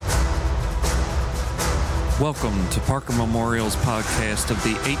Welcome to Parker Memorial's podcast of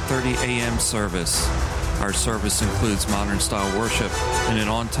the 8:30 a.m. service. Our service includes modern-style worship and an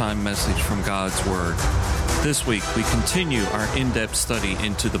on-time message from God's Word. This week, we continue our in-depth study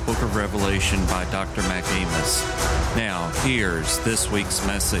into the book of Revelation by Dr. Mac Amos. Now, here's this week's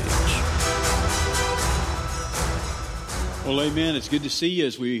message. Well, amen. It's good to see you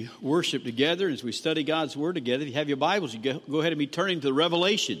as we worship together, as we study God's Word together. If you have your Bibles, you go ahead and be turning to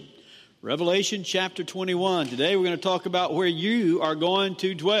Revelation. Revelation chapter 21. Today we're going to talk about where you are going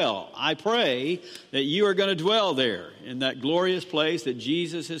to dwell. I pray that you are going to dwell there in that glorious place that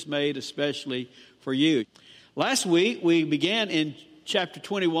Jesus has made especially for you. Last week we began in chapter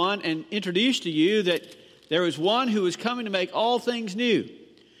 21 and introduced to you that there was one who was coming to make all things new.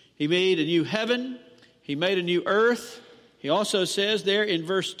 He made a new heaven. He made a new earth. He also says there in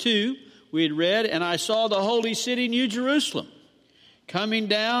verse 2, we had read, "And I saw the holy city, New Jerusalem, coming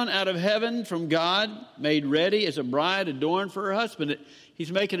down out of heaven from God, made ready as a bride adorned for her husband."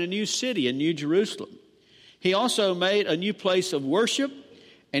 He's making a new city, a New Jerusalem. He also made a new place of worship,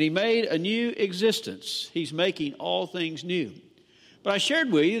 and he made a new existence. He's making all things new. But I shared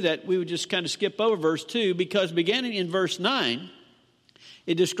with you that we would just kind of skip over verse 2, because beginning in verse 9,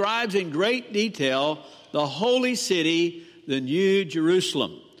 it describes in great detail the holy city, the New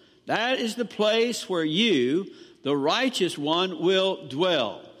Jerusalem. That is the place where you, the righteous one, will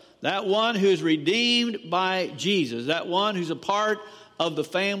dwell. That one who is redeemed by Jesus. That one who's a part of the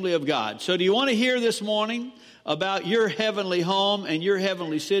family of God. So do you want to hear this morning about your heavenly home and your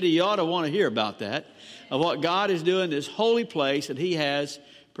heavenly city? You ought to want to hear about that, of what God is doing, this holy place that He has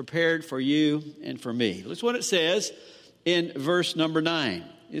prepared for you and for me. Listen what it says in verse number 9.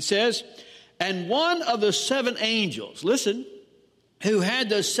 It says, "And one of the seven angels," listen, "who had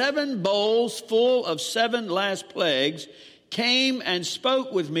the seven bowls full of seven last plagues, came and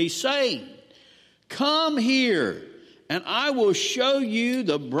spoke with me, saying, 'Come here, and I will show you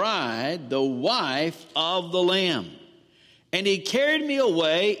the bride, the wife of the Lamb.' And he carried me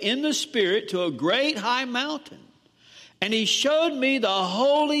away in the Spirit to a great high mountain. And he showed me the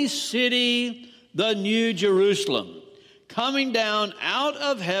holy city, the New Jerusalem, coming down out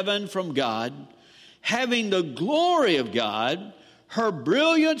of heaven from God, having the glory of God. Her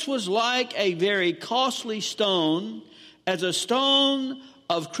brilliance was like a very costly stone, as a stone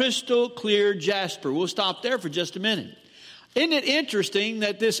of crystal clear jasper." We'll stop there for just a minute. Isn't it interesting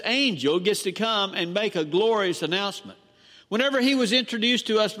that this angel gets to come and make a glorious announcement? Whenever he was introduced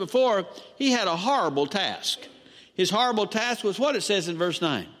to us before, he had a horrible task. His horrible task was what it says in verse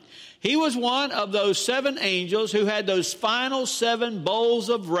 9. He was one of those seven angels who had those final seven bowls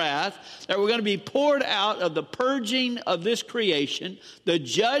of wrath that were going to be poured out of the purging of this creation, the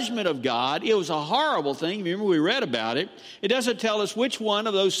judgment of God. It was a horrible thing. Remember, we read about it. It doesn't tell us which one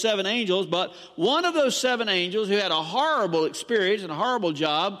of those seven angels, but one of those seven angels who had a horrible experience and a horrible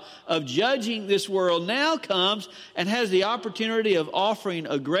job of judging this world now comes and has the opportunity of offering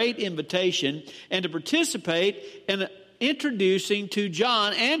a great invitation and to participate in introducing to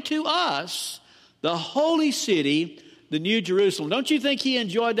John and to us the holy city, the New Jerusalem. Don't you think he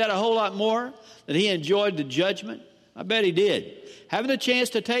enjoyed that a whole lot more than he enjoyed the judgment? I bet he did. Having the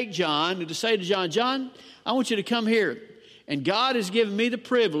chance to take John and to say to John, "John, I want you to come here. And God has given me the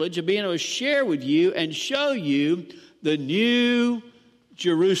privilege of being able to share with you and show you the New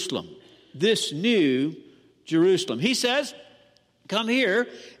Jerusalem." This New Jerusalem. He says, "Come here,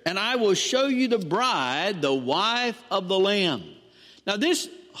 and I will show you the bride, the wife of the Lamb." Now, this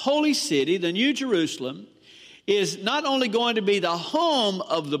holy city, the New Jerusalem, is not only going to be the home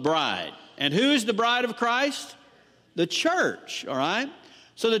of the bride. And who is the bride of Christ? The church, all right?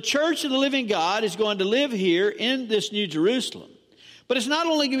 So the church of the living God is going to live here in this New Jerusalem. But it's not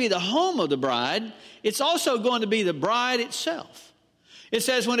only going to be the home of the bride, it's also going to be the bride itself. It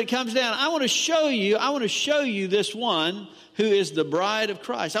says when it comes down, I want to show you this one who is the bride of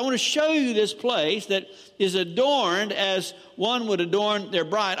Christ. I want to show you this place that is adorned as one would adorn their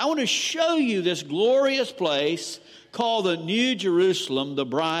bride. I want to show you this glorious place called the New Jerusalem, the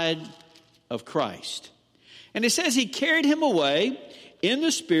bride of Christ. And it says he carried him away in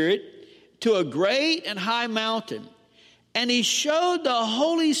the Spirit to a great and high mountain. And he showed the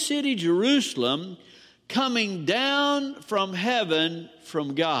holy city Jerusalem coming down from heaven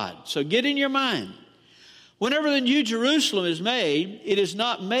from God. So get in your mind, whenever the New Jerusalem is made, it is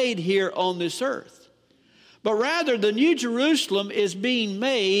not made here on this earth, but rather the New Jerusalem is being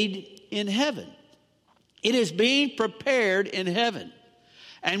made in heaven. It is being prepared in heaven.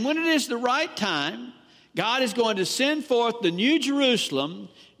 And when it is the right time, God is going to send forth the New Jerusalem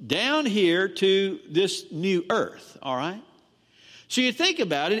down here to this new earth, all right? So you think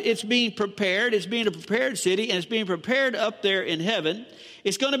about it, it's being prepared, it's being a prepared city, and it's being prepared up there in heaven.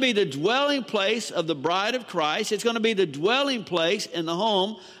 It's going to be the dwelling place of the bride of Christ. It's going to be the dwelling place and the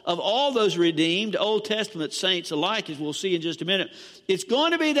home of all those redeemed Old Testament saints alike, as we'll see in just a minute. It's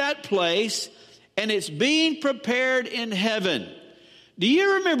going to be that place, and it's being prepared in heaven. Do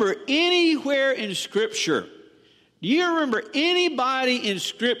you remember anywhere in Scripture, do you remember anybody in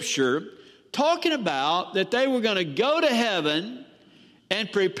Scripture talking about that they were going to go to heaven and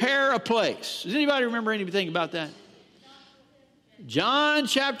prepare a place? Does anybody remember anything about that? John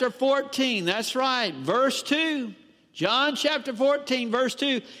chapter 14, that's right, verse 2. John chapter 14, verse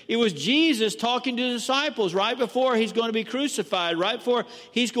 2. It was Jesus talking to the disciples right before he's going to be crucified, right before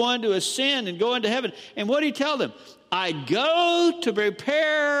he's going to ascend and go into heaven. And what did he tell them? I go to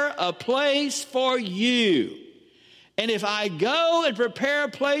prepare a place for you. And if I go and prepare a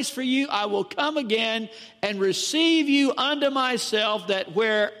place for you, I will come again and receive you unto myself, that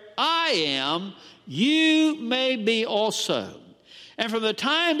where I am, you may be also. And from the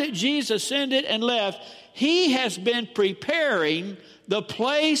time that Jesus ascended and left, he has been preparing the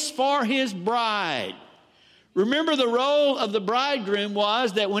place for his bride. Remember, the role of the bridegroom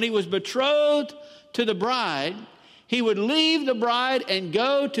was that when he was betrothed to the bride, he would leave the bride and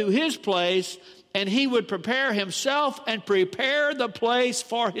go to his place, and he would prepare himself and prepare the place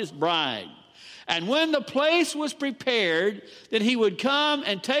for his bride. And when the place was prepared, then he would come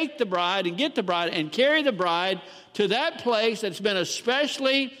and take the bride and get the bride and carry the bride to that place that's been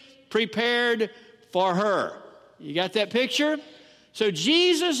especially prepared for her. You got that picture? So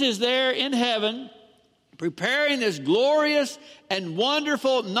Jesus is there in heaven preparing this glorious and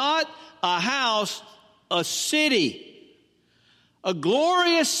wonderful, not a house, a city. A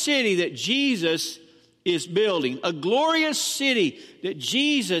glorious city that Jesus is building. A glorious city that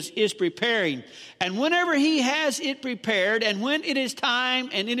Jesus is preparing. And whenever he has it prepared, and when it is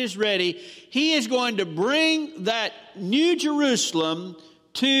time and it is ready, he is going to bring that new Jerusalem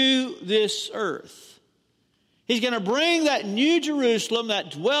to this earth. He's going to bring that new Jerusalem,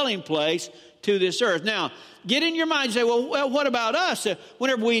 that dwelling place, to this earth. Now, get in your mind and say, well, what about us?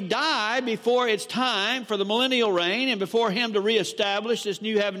 Whenever we die before it's time for the millennial reign and before him to reestablish this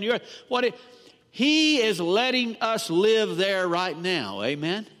new heaven and new earth, he is letting us live there right now.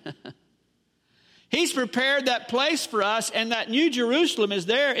 Amen? He's prepared that place for us, and that new Jerusalem is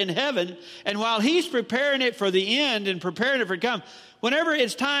there in heaven. And while he's preparing it for the end and preparing it for come, whenever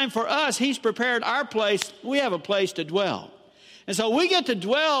it's time for us, he's prepared our place. We have a place to dwell. And so we get to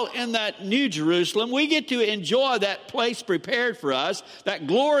dwell in that new Jerusalem. We get to enjoy that place prepared for us, that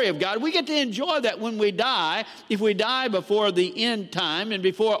glory of God. We get to enjoy that when we die. If we die before the end time and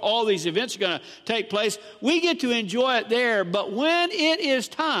before all these events are going to take place, we get to enjoy it there. But when it is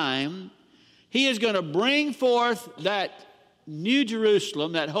time, he is going to bring forth that new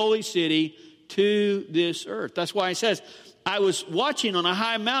Jerusalem, that holy city, to this earth. That's why he says, I was watching on a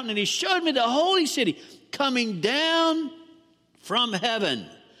high mountain, and he showed me the holy city coming down from heaven,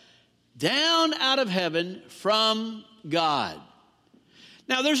 down out of heaven from God.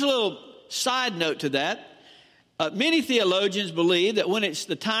 Now, there's a little side note to that. Many theologians believe that when it's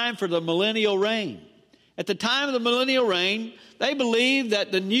the time for the millennial reign, at the time of the millennial reign, they believe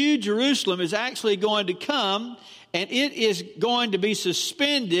that the new Jerusalem is actually going to come, and it is going to be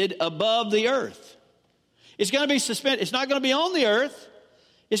suspended above the earth. It's going to be suspended. It's not going to be on the earth.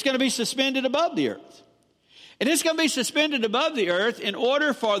 It's going to be suspended above the earth. And it's going to be suspended above the earth in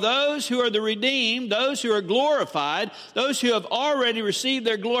order for those who are the redeemed, those who are glorified, those who have already received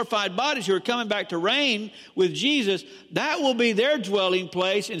their glorified bodies, who are coming back to reign with Jesus. That will be their dwelling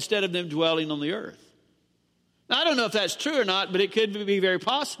place instead of them dwelling on the earth. Now, I don't know if that's true or not, but it could be very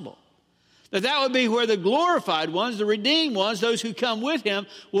possible. That would be where the glorified ones, the redeemed ones, those who come with him,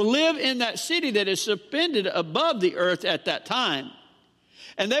 will live in that city that is suspended above the earth at that time.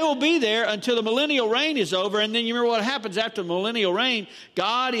 And they will be there until the millennial reign is over. And then you remember what happens after the millennial reign.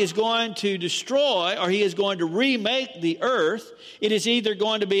 God is going to destroy, or he is going to remake the earth. It is either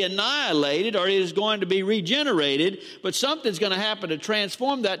going to be annihilated or it is going to be regenerated. But something's going to happen to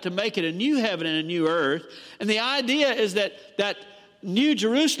transform that, to make it a new heaven and a new earth. And the idea is that New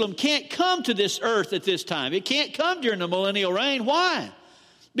Jerusalem can't come to this earth at this time. It can't come during the millennial reign. Why?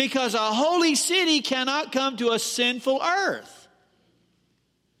 Because a holy city cannot come to a sinful earth.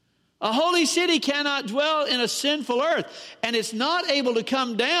 A holy city cannot dwell in a sinful earth. And it's not able to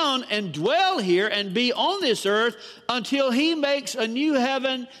come down and dwell here and be on this earth until he makes a new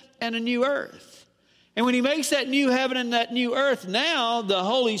heaven and a new earth. And when he makes that new heaven and that new earth, now the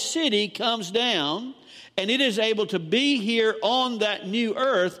holy city comes down, and it is able to be here on that new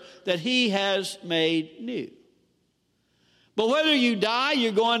earth that he has made new. But whether you die,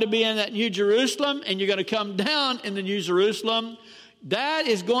 you're going to be in that New Jerusalem, and you're going to come down in the New Jerusalem. That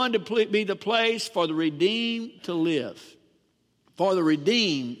is going to be the place for the redeemed to live. For the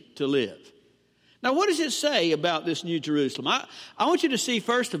redeemed to live. Now, what does it say about this New Jerusalem? I want you to see,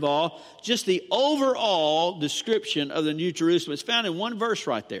 first of all, just the overall description of the New Jerusalem. It's found in one verse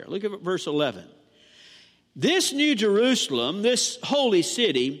right there. Look at verse 11. This New Jerusalem, this holy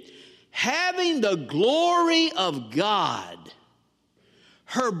city, having the glory of God,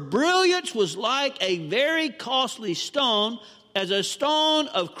 her brilliance was like a very costly stone, as a stone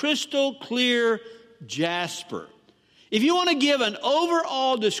of crystal clear jasper. If you want to give an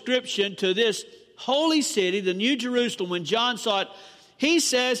overall description to this holy city, the New Jerusalem, when John saw it, he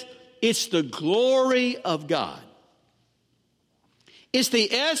says it's the glory of God. It's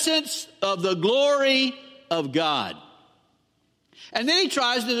the essence of the glory of God. And then he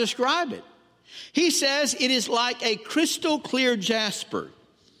tries to describe it. He says it is like a crystal clear jasper.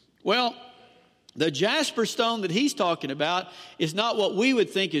 Well, the jasper stone that he's talking about is not what we would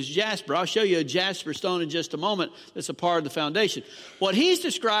think is jasper. I'll show you a jasper stone in just a moment that's a part of the foundation. What he's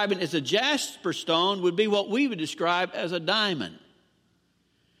describing as a jasper stone would be what we would describe as a diamond.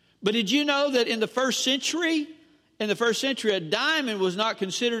 But did you know that in the first century, a diamond was not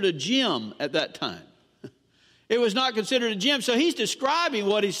considered a gem at that time? It was not considered a gem. So he's describing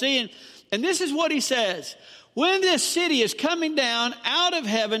what he's seeing. And this is what he says. When this city is coming down out of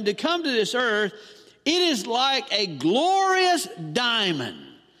heaven to come to this earth, it is like a glorious diamond.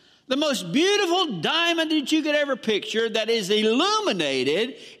 The most beautiful diamond that you could ever picture that is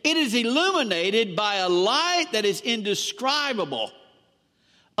illuminated. It is illuminated by a light that is indescribable.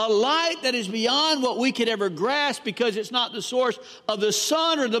 A light that is beyond what we could ever grasp, because it's not the source of the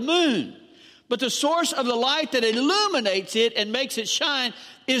sun or the moon. But the source of the light that illuminates it and makes it shine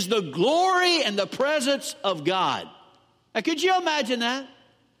is the glory and the presence of God. Now, could you imagine that?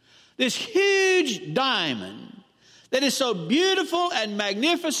 This huge diamond that is so beautiful and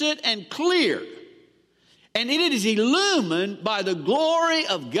magnificent and clear. And it is illumined by the glory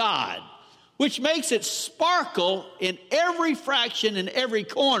of God, which makes it sparkle in every fraction and every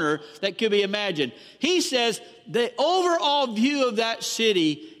corner that could be imagined. He says the overall view of that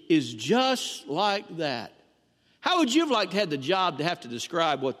city is just like that. How would you have liked to have the job to have to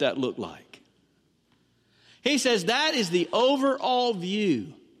describe what that looked like? He says that is the overall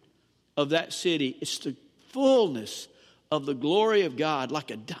view of that city. It's the fullness of the glory of God, like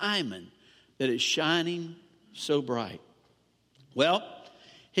a diamond that is shining so bright. Well,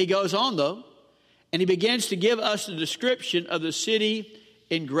 he goes on though, and he begins to give us the description of the city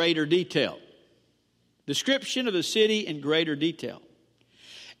in greater detail. Description of the city in greater detail.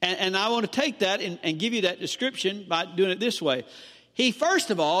 And I want to take that and give you that description by doing it this way. He,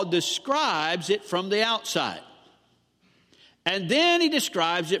 first of all, describes it from the outside. And then he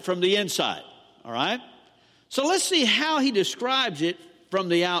describes it from the inside. All right? So let's see how he describes it from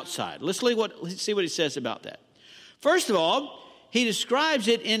the outside. Let's see what he says about that. First of all, he describes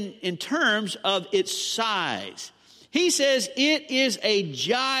it in terms of its size. He says it is a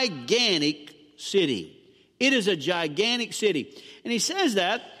gigantic city. It is a gigantic city. And he says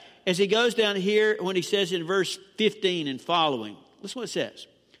that as he goes down here when he says in verse 15 and following. Listen what it says.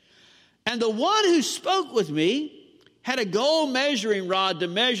 And the one who spoke with me had a gold measuring rod to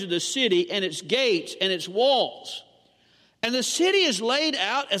measure the city and its gates and its walls. And the city is laid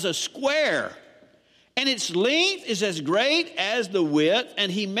out as a square, and its length is as great as the width.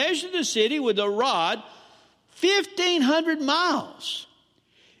 And he measured the city with a rod 1,500 miles.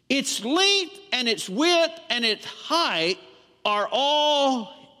 Its length and its width and its height are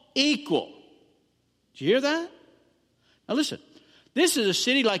all equal. Did you hear that? Now listen, this is a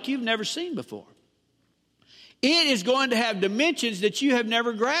city like you've never seen before. It is going to have dimensions that you have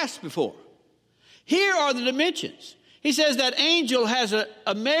never grasped before. Here are the dimensions. He says that angel has a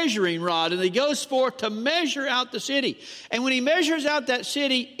measuring rod, and he goes forth to measure out the city. And when he measures out that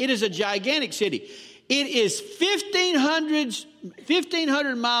city, it is a gigantic city. It is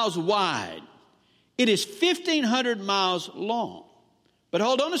 1,500 miles wide. It is 1,500 miles long. But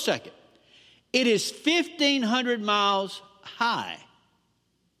hold on a second. It is 1,500 miles high.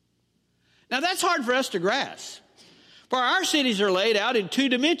 Now that's hard for us to grasp. For our cities are laid out in two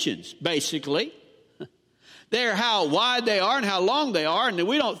dimensions, basically. They're how wide they are and how long they are, and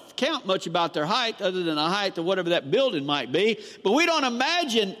we don't count much about their height other than the height of whatever that building might be. But we don't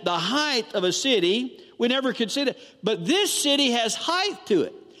imagine the height of a city. We never consider. But this city has height to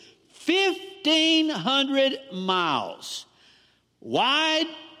it. 1,500 miles. Wide,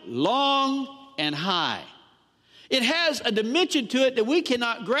 long, and high. It has a dimension to it that we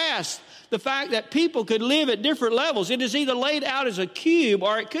cannot grasp. the fact that people could live at different levels. It is either laid out as a cube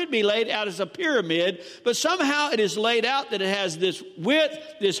or it could be laid out as a pyramid, but somehow it is laid out that it has this width,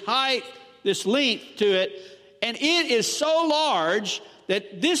 this height, this length to it, and it is so large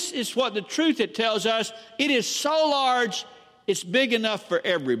that this is what the truth it tells us. It is so large, it's big enough for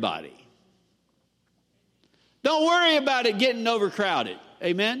everybody. Don't worry about it getting overcrowded.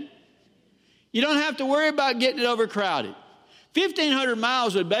 Amen? You don't have to worry about getting it overcrowded. 1,500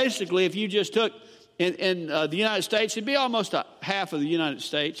 miles would basically, if you just took in the United States, it'd be almost half of the United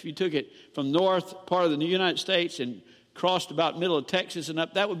States. If you took it from north part of the United States and crossed about middle of Texas and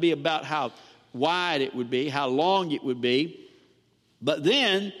up, that would be about how wide it would be, how long it would be, but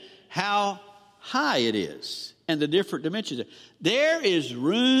then how high it is and the different dimensions. There is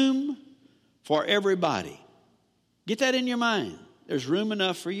room for everybody. Get that in your mind. There's room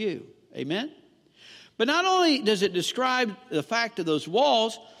enough for you. Amen? But not only does it describe the fact of those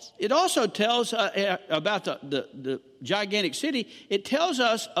walls, it also tells about the gigantic city. It tells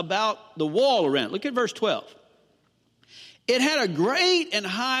us about the wall around it. Look at verse 12. It had a great and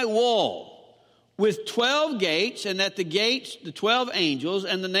high wall with 12 gates, and at the gates the 12 angels,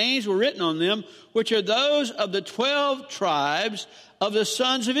 and the names were written on them, which are those of the 12 tribes of the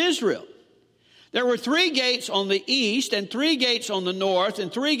sons of Israel. There were 3 gates on the east, and 3 gates on the north, and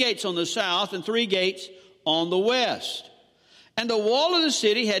 3 gates on the south, and 3 gates on the west. And the wall of the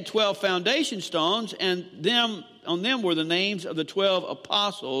city had 12 foundation stones, and on them were the names of the 12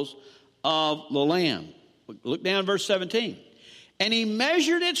 apostles of the Lamb. Look down verse 17. And he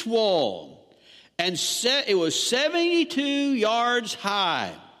measured its wall, and it was 72 yards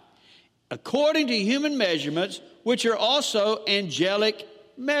high, according to human measurements, which are also angelic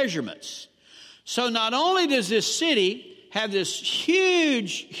measurements. So not only does this city have this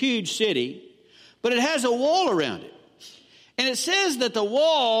huge, huge city, but it has a wall around it. And it says that the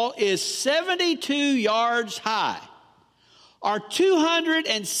wall is 72 yards high, or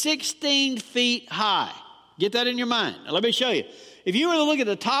 216 feet high. Get that in your mind. Now let me show you. If you were to look at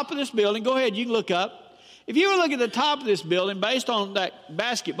the top of this building, go ahead, you can look up. If you were to look at the top of this building, based on that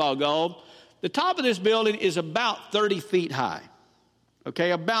basketball goal, the top of this building is about 30 feet high.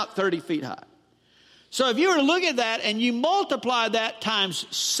 Okay, about 30 feet high. So if you were to look at that and you multiply that times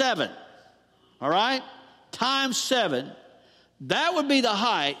 7, all right, times 7, that would be the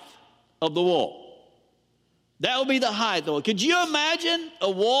height of the wall. That would be the height of the wall. Could you imagine a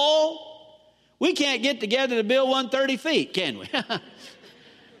wall? We can't get together to build one 30 feet, can we?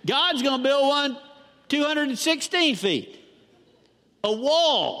 God's going to build one 216 feet. A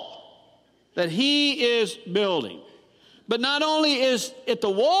wall that he is building. But not only is it the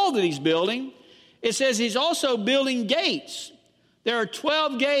wall that he's building, it says he's also building gates. There are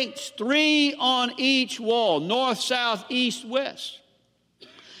 12 gates, 3 on each wall, north, south, east, west.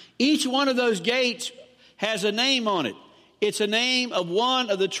 Each one of those gates has a name on it. It's a name of one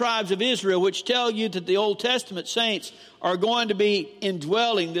of the tribes of Israel, which tell you that the Old Testament saints are going to be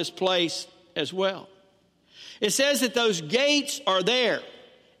indwelling this place as well. It says that those gates are there,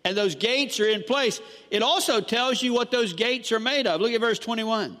 and those gates are in place. It also tells you what those gates are made of. Look at verse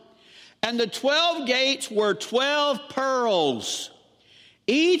 21. And the 12 gates were 12 pearls.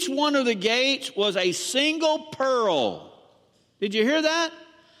 Each one of the gates was a single pearl. Did you hear that?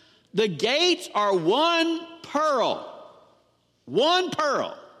 The gates are one pearl. One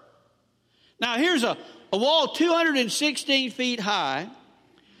pearl. Now here's a wall 216 feet high.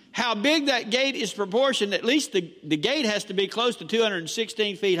 How big that gate is proportioned, at least the gate has to be close to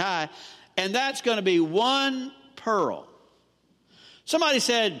 216 feet high. And that's going to be one pearl. Somebody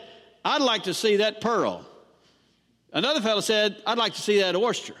said, I'd like to see that pearl. Another fellow said, I'd like to see that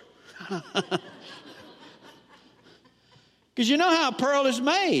oyster. Because you know how a pearl is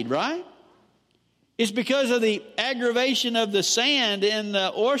made, right? It's because of the aggravation of the sand in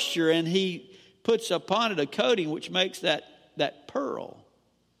the oyster, and he puts upon it a coating which makes that pearl.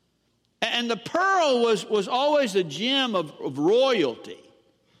 And the pearl was always a gem of royalty.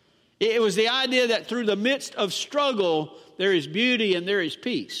 It was the idea that through the midst of struggle, there is beauty and there is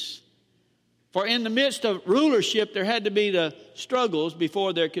peace. For in the midst of rulership, there had to be the struggles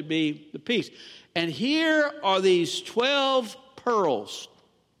before there could be the peace. And here are these 12 pearls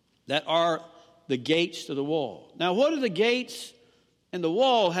that are the gates to the wall. Now, what do the gates and the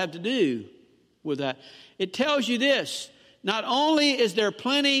wall have to do with that? It tells you this. Not only is there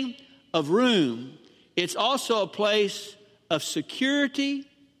plenty of room, it's also a place of security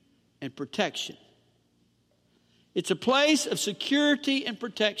and protection. It's a place of security and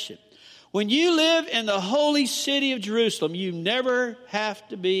protection. When you live in the holy city of Jerusalem, you never have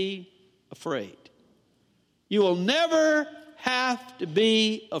to be afraid. You will never have to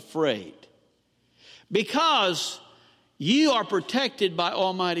be afraid. because you are protected by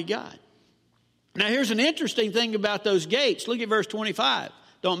Almighty God. Now, here's an interesting thing about those gates. Look at verse 25.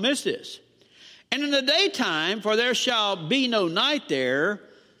 Don't miss this. And in the daytime, for there shall be no night there,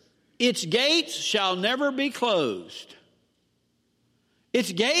 its gates shall never be closed.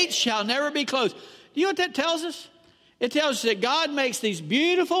 Its gates shall never be closed. Do you know what that tells us? It tells us that God makes these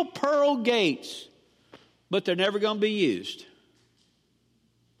beautiful pearl gates, but they're never going to be used.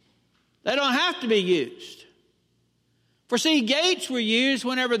 They don't have to be used. For see, gates were used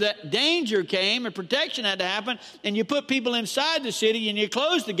whenever the danger came and protection had to happen, and you put people inside the city and you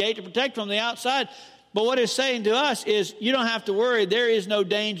close the gate to protect from the outside. But what it's saying to us is you don't have to worry. There is no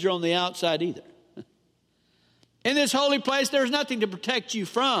danger on the outside either. In this holy place, there's nothing to protect you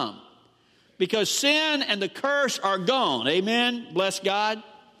from, because sin and the curse are gone. Amen? Bless God.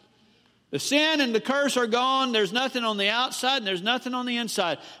 The sin and the curse are gone. There's nothing on the outside and there's nothing on the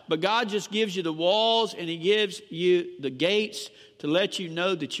inside. But God just gives you the walls and He gives you the gates to let you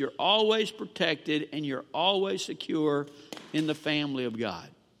know that you're always protected and you're always secure in the family of God.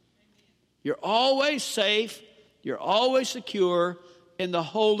 You're always safe. You're always secure in the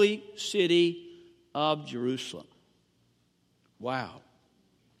holy city of Jerusalem. Wow.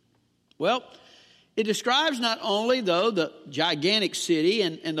 Well, it describes not only, though, the gigantic city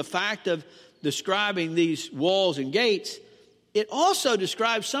and the fact of describing these walls and gates, it also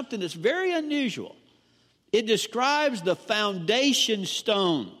describes something that's very unusual. It describes the foundation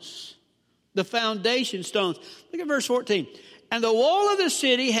stones. The foundation stones. Look at verse 14. And the wall of the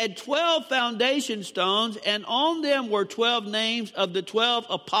city had 12 foundation stones, and on them were 12 names of the 12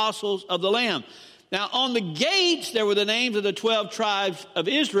 apostles of the Lamb. Now, on the gates, there were the names of the 12 tribes of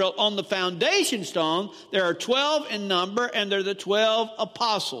Israel. On the foundation stone, there are 12 in number, and they're the 12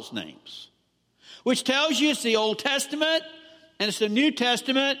 apostles' names, which tells you it's the Old Testament, and it's the New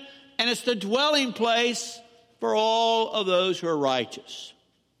Testament, and it's the dwelling place for all of those who are righteous.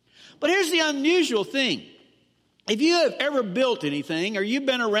 But here's the unusual thing. If you have ever built anything, or you've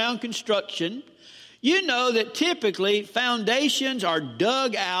been around construction, you know that typically foundations are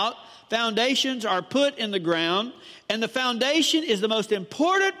dug out. Foundations are put in the ground, and the foundation is the most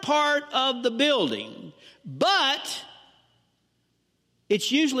important part of the building, but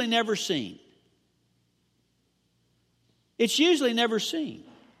it's usually never seen. It's usually never seen.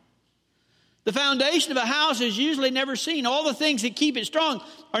 The foundation of a house is usually never seen. All the things that keep it strong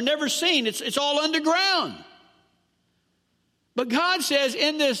are never seen. It's all underground. But God says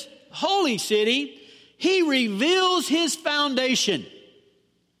in this holy city, He reveals His foundation.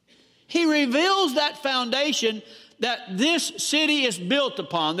 He reveals that foundation that this city is built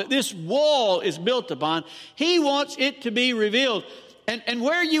upon, that this wall is built upon. He wants it to be revealed. And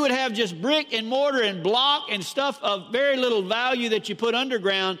where you would have just brick and mortar and block and stuff of very little value that you put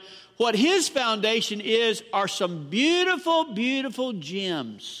underground, what His foundation is are some beautiful, beautiful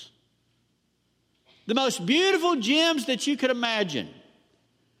gems. The most beautiful gems that you could imagine.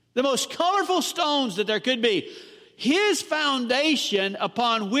 The most colorful stones that there could be. His foundation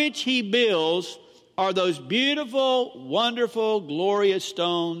upon which He builds are those beautiful, wonderful, glorious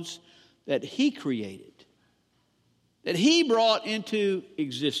stones that He created, that He brought into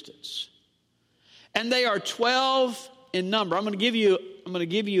existence. And they are 12 in number. I'm going to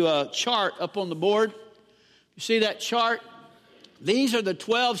give you a chart up on the board. You see that chart? These are the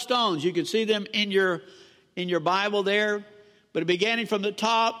 12 stones. You can see them in your Bible there. But beginning from the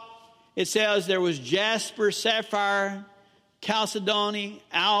top, it says there was jasper, sapphire, chalcedony,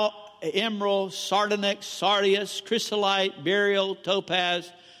 emerald, sardonyx, sardius, chrysolite, beryl,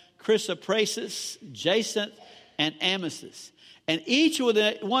 topaz, chrysoprasus, jacinth, and amethyst. And each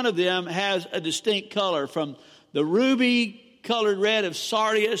one of them has a distinct color, from the ruby-colored red of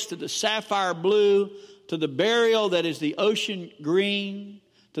sardius to the sapphire blue to the beryl that is the ocean green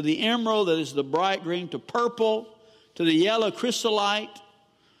to the emerald that is the bright green to purple to the yellow chrysolite.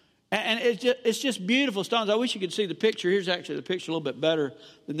 And it's just beautiful stones. I wish you could see the picture. Here's actually the picture a little bit better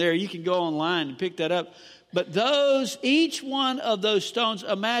than there. You can go online and pick that up. But each one of those stones,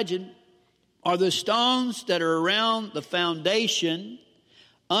 imagine, are the stones that are around the foundation,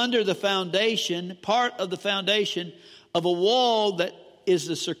 under the foundation, part of the foundation of a wall that is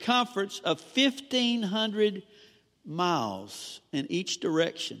the circumference of 1,500 miles in each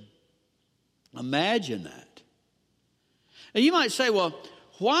direction. Imagine that. Now you might say, well,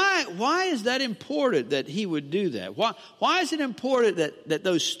 why is that important that He would do that? Why is it important that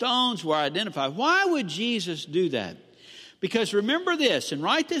those stones were identified? Why would Jesus do that? Because remember this, and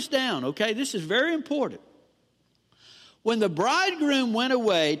write this down, okay? This is very important. When the bridegroom went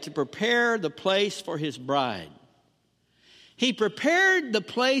away to prepare the place for his bride, He prepared the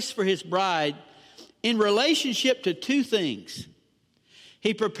place for His bride in relationship to two things.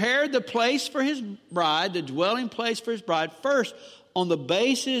 He prepared the place for his bride, the dwelling place for his bride, first on the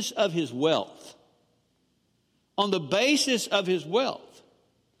basis of his wealth. On the basis of his wealth.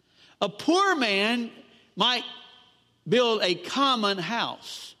 A poor man might build a common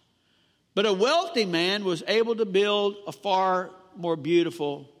house, but a wealthy man was able to build a far more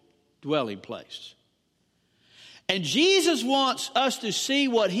beautiful dwelling place. And Jesus wants us to see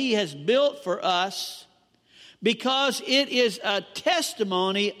what he has built for us because it is a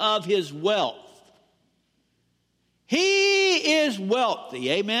testimony of his wealth. He is wealthy,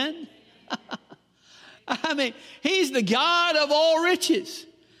 amen? I mean, he's the God of all riches.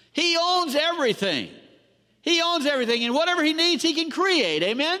 He owns everything. He owns everything, and whatever he needs, he can create,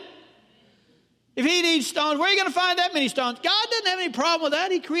 amen? If he needs stones, where are you going to find that many stones? God doesn't have any problem with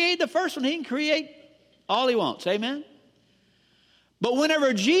that. He created the first one. He can create all he wants, amen? But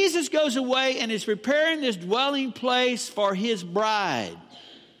whenever Jesus goes away and is preparing this dwelling place for his bride,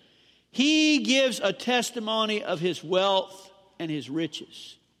 he gives a testimony of his wealth and his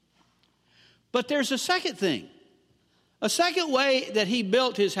riches. But there's a second thing. A second way that he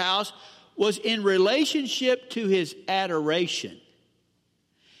built his house was in relationship to his adoration.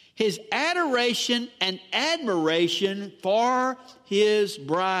 His adoration and admiration for his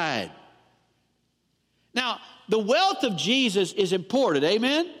bride. Now, the wealth of Jesus is important,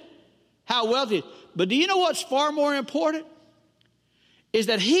 amen? How wealthy. But do you know what's far more important? Is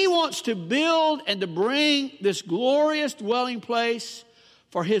that he wants to build and to bring this glorious dwelling place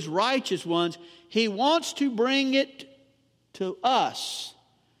for his righteous ones. He wants to bring it to us.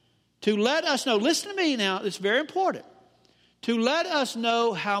 To let us know, listen to me now, it's very important. To let us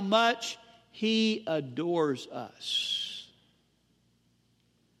know how much he adores us.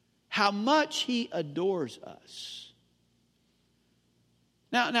 How much he adores us.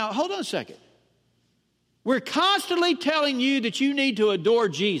 Now, hold on a second. We're constantly telling you that you need to adore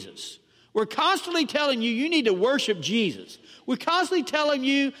Jesus. We're constantly telling you need to worship Jesus. We're constantly telling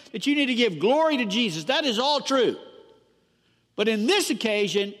you that you need to give glory to Jesus. That is all true. But in this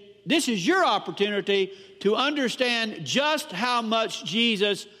occasion, this is your opportunity to understand just how much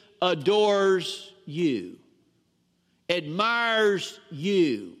Jesus adores you, admires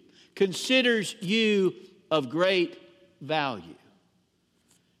you, considers you of great value.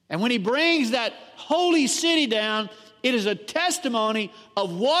 And when he brings that holy city down, it is a testimony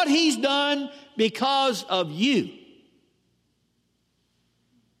of what he's done because of you.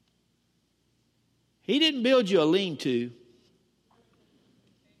 He didn't build you a lean-to.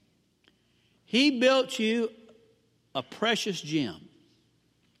 He built you a precious gem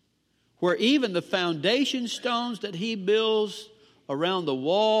where even the foundation stones that he builds around the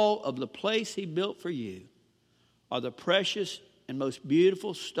wall of the place he built for you are the precious and most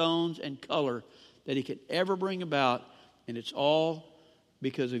beautiful stones and color that he could ever bring about, and it's all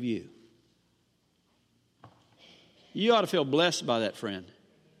because of you. You ought to feel blessed by that, friend.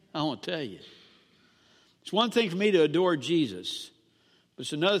 I want to tell you. It's one thing for me to adore Jesus, but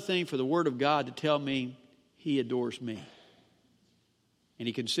it's another thing for the Word of God to tell me he adores me. And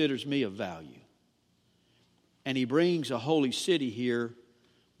he considers me of value. And he brings a holy city here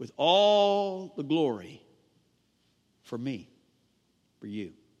with all the glory for me, for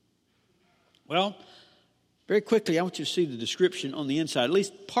you. Well, very quickly, I want you to see the description on the inside, at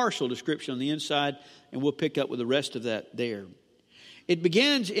least partial description on the inside, and we'll pick up with the rest of that there. It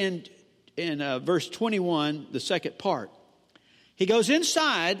begins in verse 21, the second part. He goes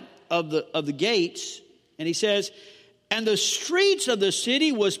inside of the gates, and he says, "And the streets of the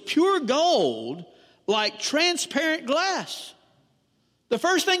city was pure gold, like transparent glass." The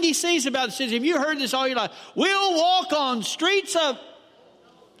first thing he sees about the city, have you heard this all your life? We'll walk on streets of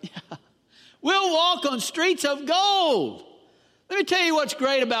gold. Let me tell you what's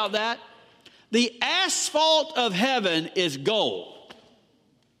great about that. The asphalt of heaven is gold.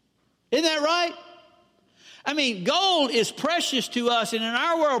 Isn't that right? I mean, gold is precious to us, and in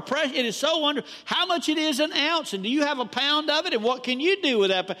our world, it is so wonderful. How much it is an ounce, and do you have a pound of it, and what can you do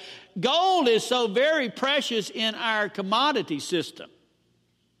with that? Gold is so very precious in our commodity system.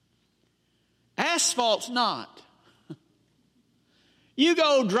 Asphalt's not. You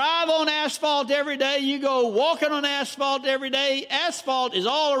go drive on asphalt every day. You go walking on asphalt every day. Asphalt is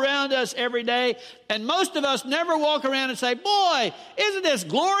all around us every day, and most of us never walk around and say, "Boy, isn't this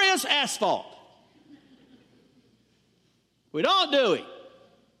glorious asphalt?" We don't, do we?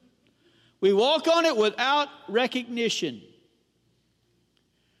 We walk on it without recognition.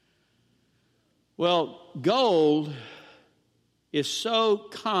 Well, gold is so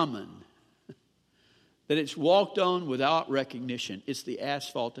common that it's walked on without recognition. It's the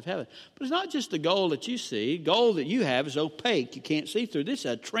asphalt of heaven. But it's not just the gold that you see. Gold that you have is opaque. You can't see through. This is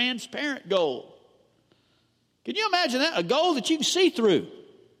a transparent gold. Can you imagine that? A gold that you can see through.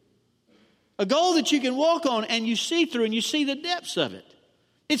 A gold that you can walk on and you see through and you see the depths of it.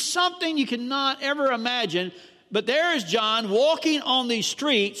 It's something you cannot ever imagine. But there is John walking on these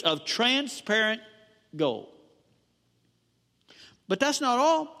streets of transparent gold. But that's not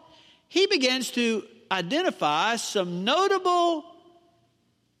all. He begins to identify some notable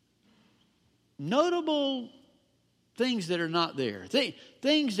things that are not there.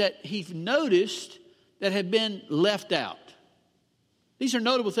 Things that he's noticed that have been left out. These are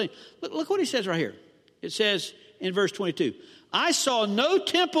notable things. Look what he says right here. It says in verse 22, I saw no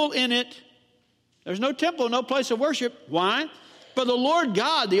temple in it. There's no temple, no place of worship. Why? For the Lord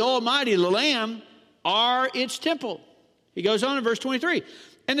God, the Almighty, the Lamb, are its temple. He goes on in verse 23.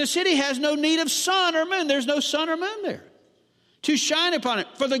 And the city has no need of sun or moon. There's no sun or moon there to shine upon it.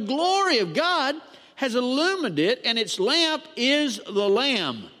 For the glory of God has illumined it, and its lamp is the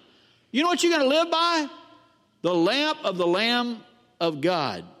Lamb. You know what you're going to live by? The lamp of the Lamb of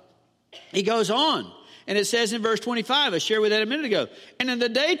God. He goes on, and it says in verse 25, I shared with that a minute ago, and in the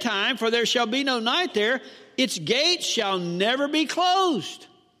daytime, for there shall be no night there, its gates shall never be closed.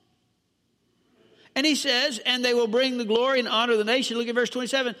 And he says, and they will bring the glory and honor of the nation. Look at verse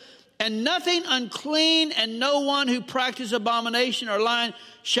 27. And nothing unclean and no one who practices abomination or lying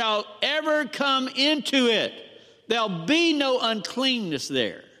shall ever come into it. There'll be no uncleanness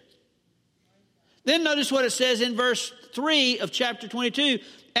there. Then notice what it says in verse 3 of chapter 22.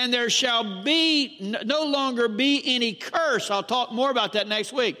 And there shall be no longer be any curse. I'll talk more about that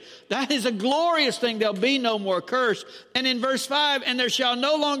next week. That is a glorious thing. There'll be no more curse. And in verse 5, and there shall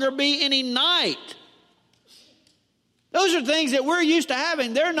no longer be any night. Those are things that we're used to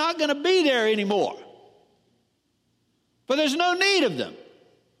having. They're not going to be there anymore. But there's no need of them.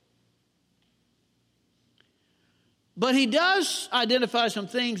 But he does identify some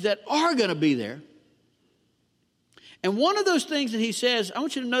things that are going to be there. And one of those things that he says, I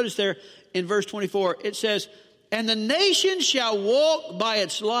want you to notice there in verse 24, it says, and the nations shall walk by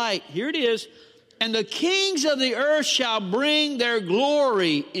its light. Here it is. And the kings of the earth shall bring their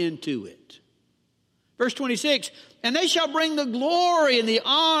glory into it. Verse 26, and they shall bring the glory and the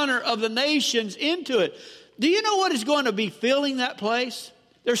honor of the nations into it. Do you know what is going to be filling that place?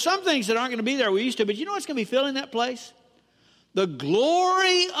 There's some things that aren't going to be there we used to, but you know what's going to be filling that place? The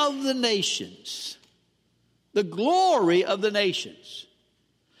glory of the nations. The glory of the nations.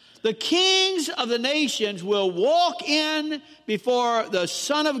 The kings of the nations will walk in before the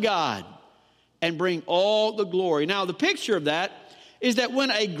Son of God and bring all the glory. Now, the picture of that is that when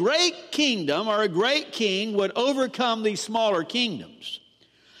a great kingdom or a great king would overcome these smaller kingdoms,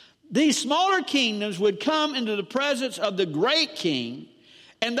 these smaller kingdoms would come into the presence of the great king,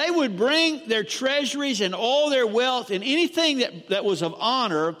 and they would bring their treasuries and all their wealth and anything that was of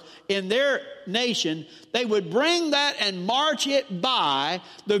honor in their nation. They would bring that and march it by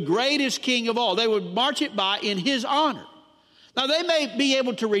the greatest king of all. They would march it by in his honor. Now, they may be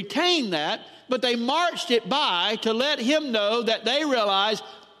able to retain that, but they marched it by to let him know that they realize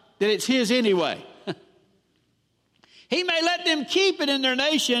that it's his anyway. He may let them keep it in their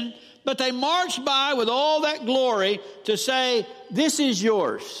nation, but they marched by with all that glory to say, this is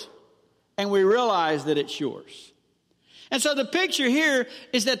yours. And we realize that it's yours. And so the picture here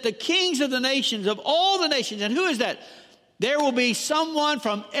is that the kings of the nations, of all the nations, and who is that? There will be someone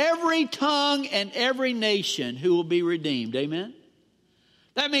from every tongue and every nation who will be redeemed. Amen?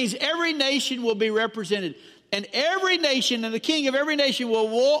 That means every nation will be represented. And every nation and the king of every nation will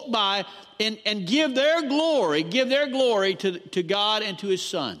walk by and give their glory to God and to his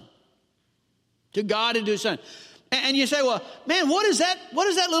Son. To God and to his Son. And you say, well, man, what does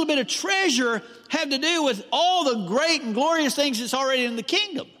that little bit of treasure have to do with all the great and glorious things that's already in the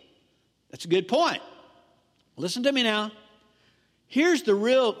kingdom? That's a good point. Listen to me now. Here's the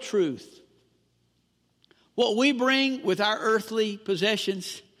real truth. What we bring with our earthly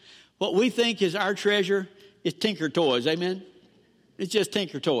possessions, what we think is our treasure, is tinker toys. Amen? It's just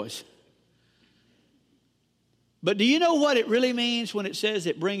tinker toys. But do you know what it really means when it says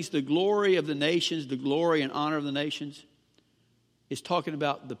it brings the glory of the nations, the glory and honor of the nations? It's talking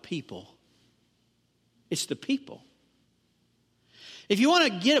about the people. It's the people. If you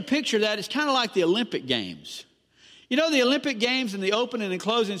want to get a picture of that, it's kind of like the Olympic Games. You know the Olympic Games and the opening and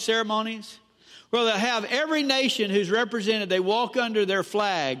closing ceremonies? Well, they'll have every nation who's represented, they walk under their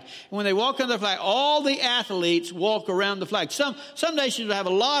flag. And when they walk under the flag, all the athletes walk around the flag. Some nations will have a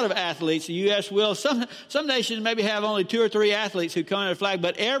lot of athletes, the U.S. will. Some nations maybe have only 2 or 3 athletes who come under the flag,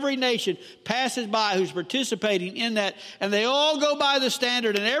 but every nation passes by who's participating in that, and they all go by the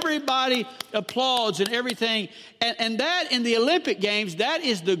standard, and everybody applauds and everything. And that, in the Olympic Games, that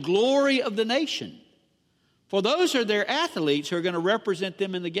is the glory of the nation. For those are their athletes who are going to represent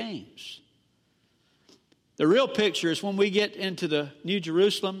them in the games. The real picture is when we get into the New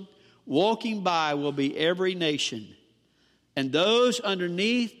Jerusalem, walking by will be every nation. And those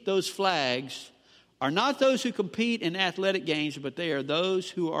underneath those flags are not those who compete in athletic games, but they are those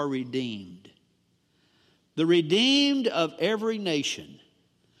who are redeemed. The redeemed of every nation.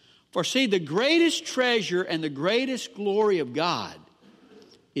 For see, the greatest treasure and the greatest glory of God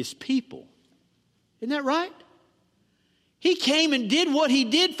is people. Isn't that right? He came and did what he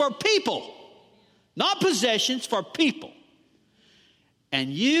did for people. Not possessions, for people. And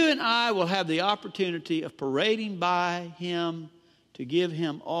you and I will have the opportunity of parading by him to give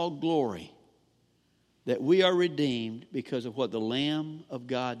him all glory that we are redeemed because of what the Lamb of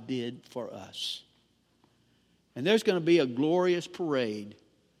God did for us. And there's going to be a glorious parade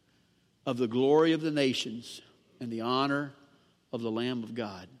of the glory of the nations and the honor of the Lamb of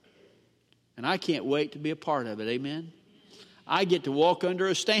God. And I can't wait to be a part of it. Amen? I get to walk under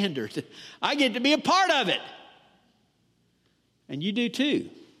a standard. I get to be a part of it. And you do too,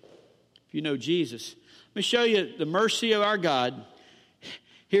 if you know Jesus. Let me show you the mercy of our God.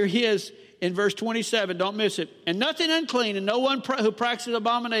 Here he is in verse 27. Don't miss it. And nothing unclean, and no one who practices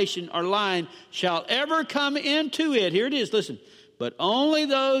abomination or lying shall ever come into it. Here it is. Listen. But only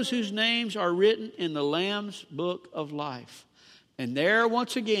those whose names are written in the Lamb's book of life. And there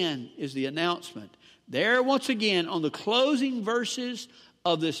once again is the announcement. There once again on the closing verses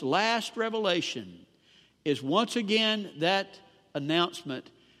of this last revelation is once again that announcement.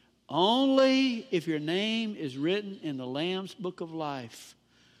 Only if your name is written in the Lamb's book of life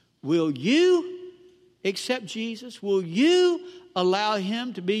will you accept Jesus. Will you allow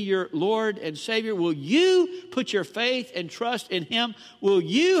him to be your Lord and Savior? Will you put your faith and trust in him? Will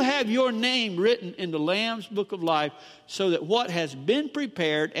you have your name written in the Lamb's book of life so that what has been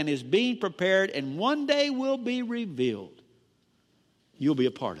prepared and is being prepared and one day will be revealed, you'll be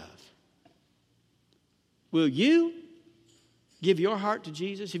a part of? Will you give your heart to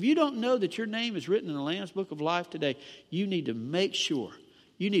Jesus? If you don't know that your name is written in the Lamb's book of life today, you need to make sure.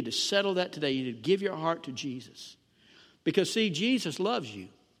 You need to settle that today. You need to give your heart to Jesus. Because, see, Jesus loves you.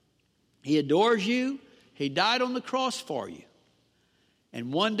 He adores you. He died on the cross for you.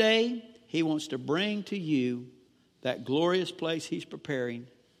 And one day, he wants to bring to you that glorious place he's preparing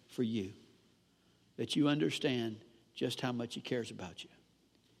for you. That you understand just how much he cares about you.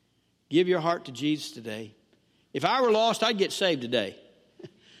 Give your heart to Jesus today. If I were lost, I'd get saved today.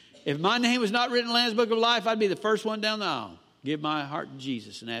 If my name was not written in the Lamb's book of life, I'd be the first one down the aisle. Give my heart to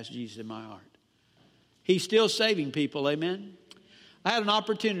Jesus and ask Jesus in my heart. He's still saving people, amen? I had an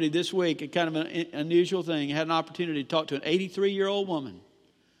opportunity this week, a kind of an unusual thing. I had an opportunity to talk to an 83-year-old woman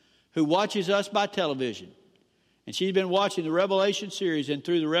who watches us by television. And she's been watching the Revelation series, and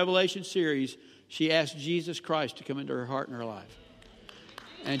through the Revelation series, she asked Jesus Christ to come into her heart and her life.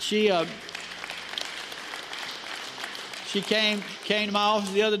 And she came to my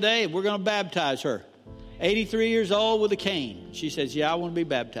office the other day, and we're going to baptize her. 83 years old with a cane. She says, yeah, I want to be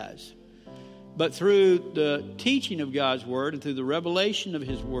baptized. But through the teaching of God's Word and through the revelation of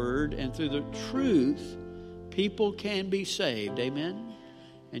His Word and through the truth, people can be saved. Amen?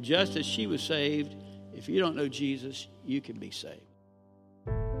 And just as she was saved, if you don't know Jesus, you can be saved.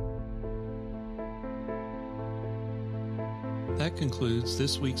 That concludes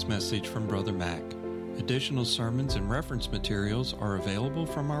this week's message from Brother Mac. Additional sermons and reference materials are available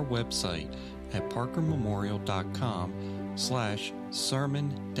from our website at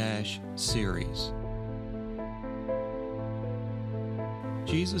parkermemorial.com/sermon-series.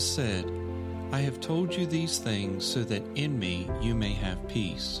 Jesus said, I have told you these things so that in me you may have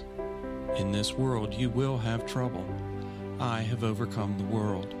peace. In this world you will have trouble. I have overcome the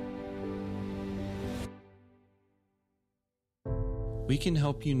world. We can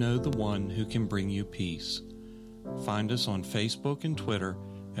help you know the one who can bring you peace. Find us on Facebook and Twitter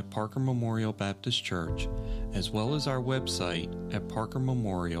at Parker Memorial Baptist Church, as well as our website at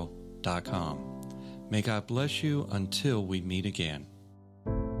parkermemorial.com. May God bless you until we meet again.